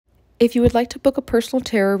If you would like to book a personal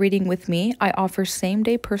tarot reading with me, I offer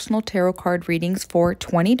same-day personal tarot card readings for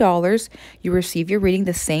 $20. You receive your reading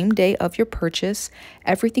the same day of your purchase.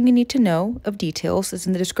 Everything you need to know of details is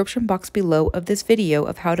in the description box below of this video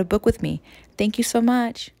of how to book with me. Thank you so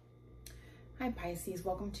much. Hi Pisces,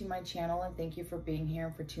 welcome to my channel and thank you for being here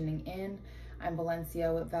and for tuning in. I'm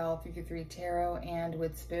Valencia with Val 333 Tarot and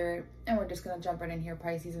with Spirit, and we're just going to jump right in here,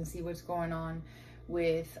 Pisces, and see what's going on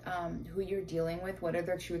with who you're dealing with. What are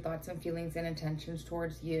their true thoughts and feelings and intentions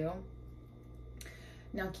towards you?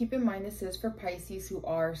 Now keep in mind, this is for Pisces who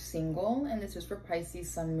are single, and this is for Pisces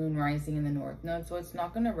Sun, Moon, Rising in the North Node, so it's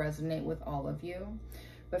not going to resonate with all of you.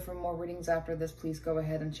 But for more readings after this, please go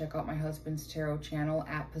ahead and check out my husband's tarot channel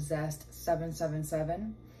at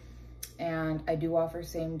Possessed777. And I do offer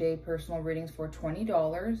same-day personal readings for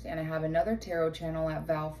 $20. And I have another tarot channel at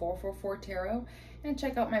Val444 Tarot. And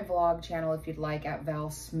check out my vlog channel if you'd like at Val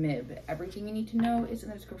Smib. Everything you need to know is in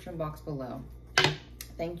the description box below.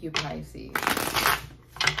 Thank you, Pisces.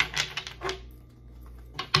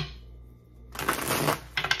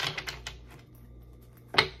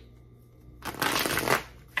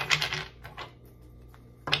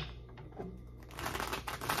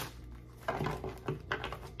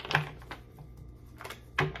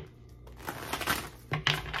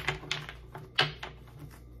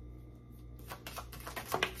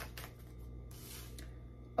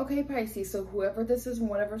 Okay, Pisces, so whoever this is and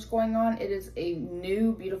whatever's going on, it is a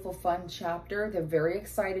new, beautiful, fun chapter. They're very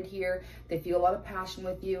excited here. They feel a lot of passion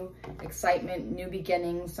with you, excitement, new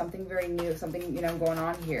beginnings, something very new, something, you know, going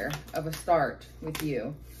on here of a start with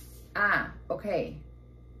you. Okay.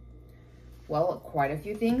 Well, quite a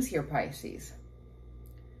few things here, Pisces.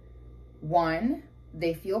 One,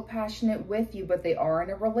 they feel passionate with you, but they are in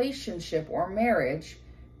a relationship or marriage,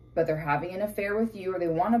 but they're having an affair with you, or they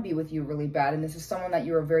want to be with you really bad. And this is someone that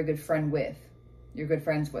you're a very good friend with. You're good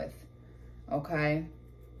friends with. Okay.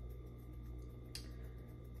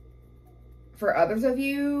 For others of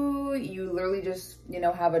you, you literally just, you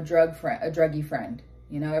know, have a druggy friend.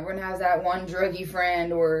 You know, everyone has that one druggy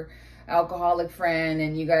friend or alcoholic friend,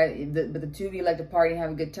 and you guys, but the two of you like to party and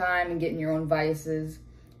have a good time and get in your own vices.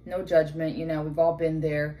 No judgment. You know, we've all been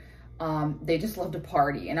there. They just love to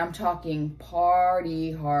party, and I'm talking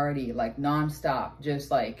party hardy, like nonstop. Just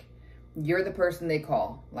like, you're the person they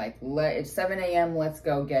call. Like, it's 7 a.m. Let's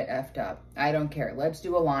go get effed up. I don't care. Let's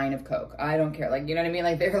do a line of coke. I don't care. Like, you know what I mean?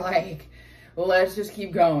 Like, they're like, let's just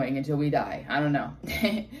keep going until we die. I don't know.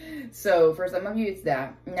 So for some of you, it's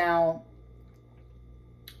that. Now,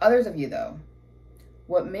 others of you though,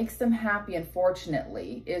 what makes them happy,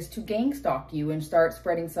 unfortunately, is to gang stalk you and start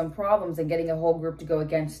spreading some problems and getting a whole group to go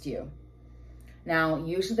against you. Now,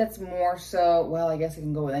 usually that's more so, well, I guess it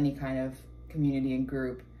can go with any kind of community and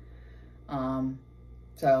group.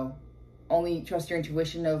 So only trust your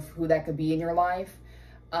intuition of who that could be in your life.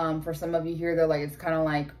 For some of you here, they're like, it's kind of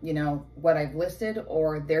like, you know, what I've listed,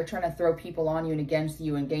 or they're trying to throw people on you and against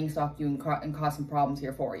you and gang stalk you and cause some problems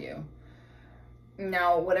here for you.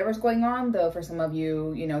 Now, whatever's going on, though, for some of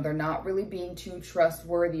you, you know, they're not really being too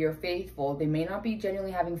trustworthy or faithful. They may not be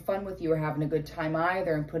genuinely having fun with you or having a good time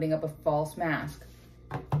either, and putting up a false mask.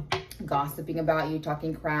 Gossiping about you,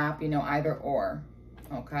 talking crap, you know, either or.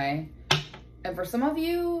 Okay? And for some of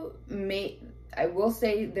you, I will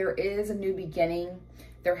say there is a new beginning.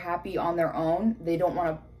 They're happy on their own. They don't want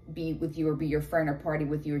to be with you or be your friend or party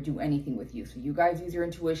with you or do anything with you. So you guys use your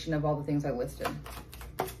intuition of all the things I listed.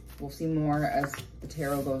 We'll see more as the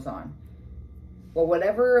tarot goes on. Well,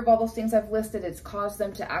 whatever of all those things I've listed, it's caused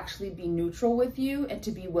them to actually be neutral with you and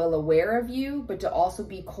to be well aware of you, but to also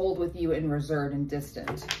be cold with you and reserved and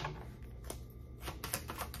distant.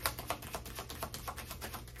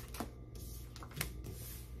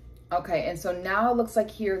 Okay, and so now it looks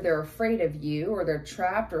like here they're afraid of you, or they're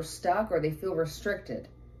trapped or stuck, or they feel restricted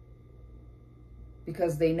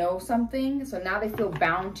because they know something. So now they feel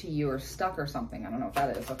bound to you or stuck or something. I don't know what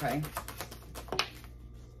that is, okay?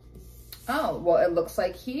 Oh, well, it looks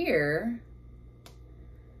like here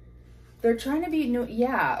they're trying to be new.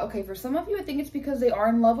 Yeah, okay, for some of you, I think it's because they are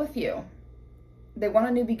in love with you. They want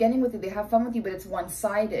a new beginning with you. They have fun with you, but it's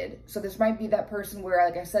one-sided. So this might be that person where,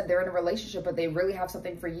 like I said, they're in a relationship, but they really have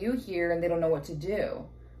something for you here and they don't know what to do.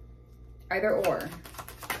 Either or.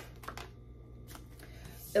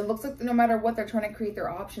 It looks like no matter what, they're trying to create their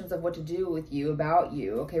options of what to do with you, about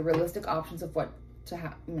you. Okay, realistic options of what to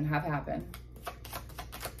have happen.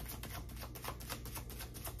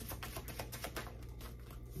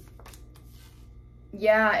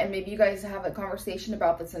 Yeah, and maybe you guys have a conversation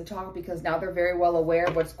about this and talk, because now they're very well aware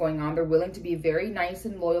of what's going on. They're willing to be very nice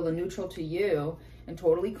and loyal and neutral to you and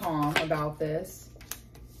totally calm about this.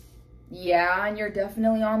 Yeah, and you're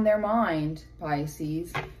definitely on their mind,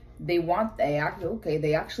 Pisces. They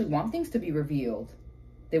actually want things to be revealed.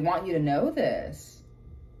 They want you to know this.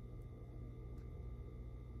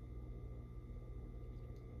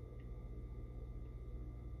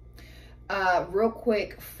 Real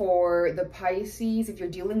quick for the Pisces, if you're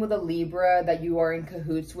dealing with a Libra that you are in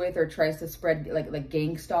cahoots with or tries to spread like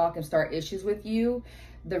gang stalk and start issues with you,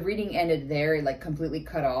 the reading ended there, like completely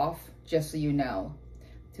cut off, just so you know.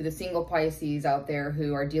 To the single Pisces out there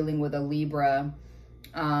who are dealing with a Libra,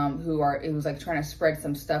 it was like trying to spread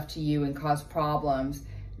some stuff to you and cause problems,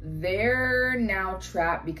 they're now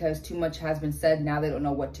trapped because too much has been said. Now they don't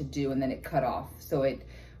know what to do, and then it cut off. So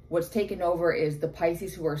what's taken over is the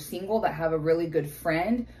Pisces who are single that have a really good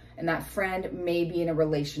friend, and that friend may be in a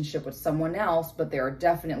relationship with someone else, but they are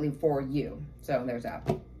definitely for you. So there's that.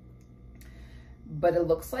 But it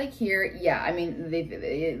looks like here, yeah, I mean,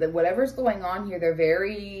 whatever's going on here, they're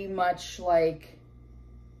very much like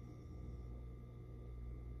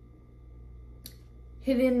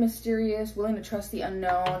hidden, mysterious, willing to trust the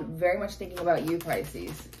unknown, very much thinking about you,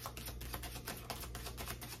 Pisces.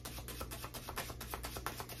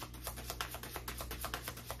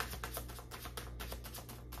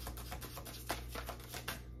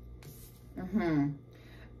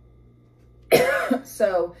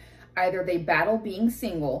 So either they battle being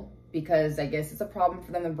single, because I guess it's a problem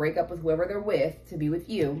for them to break up with whoever they're with to be with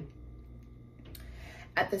you.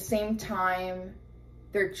 At the same time,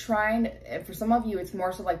 they're trying to, for some of you, it's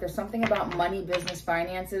more so like there's something about money, business,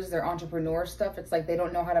 finances, their entrepreneur stuff. It's like they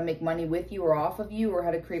don't know how to make money with you or off of you, or how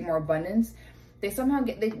to create more abundance. They somehow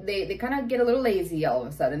get, they kind of get a little lazy all of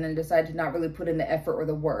a sudden and decide to not really put in the effort or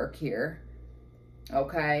the work here.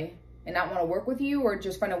 Okay? And not want to work with you, or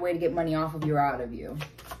just find a way to get money off of you or out of you.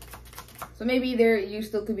 So maybe you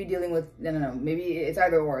still could be dealing with, I don't know, maybe it's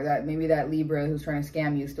either or. Maybe that Libra who's trying to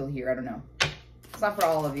scam you is still here. I don't know. It's not for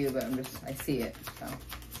all of you, but I see it. So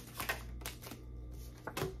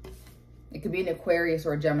it could be an Aquarius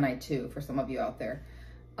or a Gemini too for some of you out there.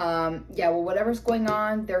 Yeah, well, whatever's going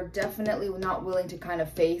on, they're definitely not willing to kind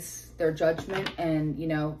of face their judgment and, you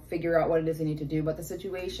know, figure out what it is they need to do about the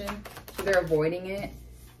situation. So they're avoiding it.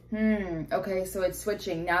 Okay, so it's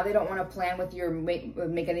switching. Now they don't want to plan with you or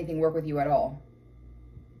make anything work with you at all.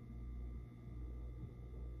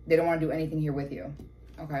 They don't want to do anything here with you.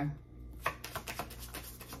 Okay.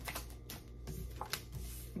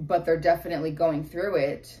 But they're definitely going through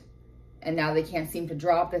it. And now they can't seem to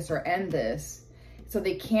drop this or end this. So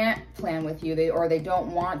they can't plan with you, or they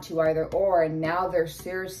don't want to either or. And now they're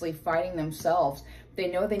seriously fighting themselves. They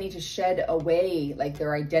know they need to shed away like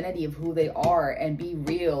their identity of who they are and be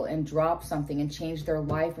real and drop something and change their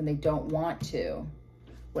life, and they don't want to,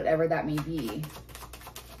 whatever that may be.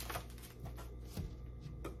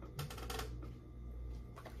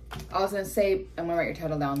 I was going to say, I'm going to write your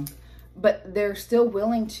title down, but they're still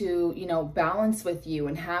willing to, you know, balance with you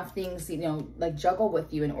and have things, you know, like juggle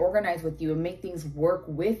with you and organize with you and make things work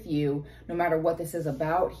with you, no matter what this is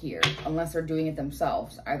about here, unless they're doing it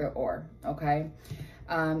themselves, either or. Okay.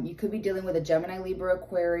 You could be dealing with a Gemini, Libra,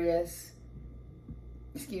 Aquarius,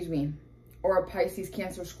 excuse me, or a Pisces,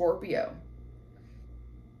 Cancer, Scorpio.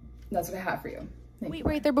 That's what I have for you. Wait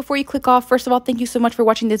right there before you click off. First of all, thank you so much for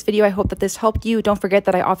watching this video. I hope that this helped you. Don't forget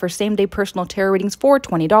that I offer same-day personal tarot readings for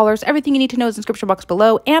 $20. Everything you need to know is in the description box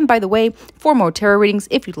below. And by the way, for more tarot readings,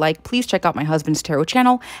 if you'd like, please check out my husband's tarot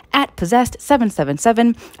channel at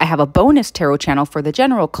Possessed777. I have a bonus tarot channel for the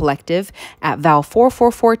general collective at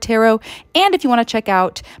Val444 Tarot. And if you want to check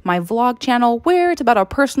out my vlog channel where it's about our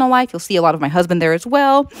personal life, you'll see a lot of my husband there as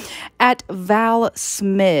well, at Val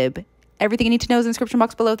Smib. Everything you need to know is in the description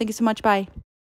box below. Thank you so much. Bye.